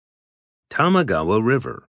Tamagawa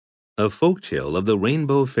River, a folktale of the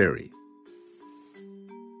Rainbow Ferry.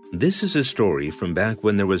 This is a story from back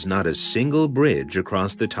when there was not a single bridge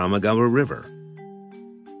across the Tamagawa River.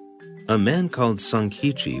 A man called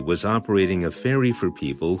Sankichi was operating a ferry for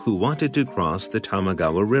people who wanted to cross the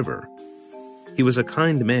Tamagawa River. He was a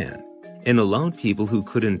kind man and allowed people who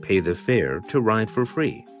couldn't pay the fare to ride for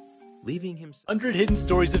free, leaving him 100 Hidden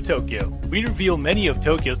Stories of Tokyo. We reveal many of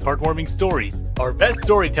Tokyo's heartwarming stories. Our best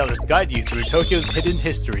storytellers guide you through Tokyo's hidden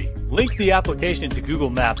history. Link the application to Google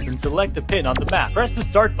Maps and select a pin on the map. Press the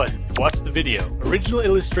start button to watch the video. Original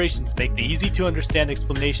illustrations make the easy-to-understand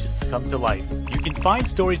explanations come to life. You can find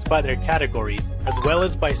stories by their categories, as well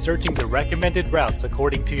as by searching the recommended routes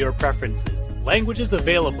according to your preferences. Languages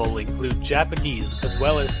available include Japanese, as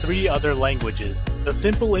well as 3 other languages. The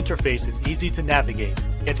simple interface is easy to navigate.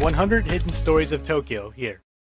 Get 100 Hidden Stories of Tokyo here.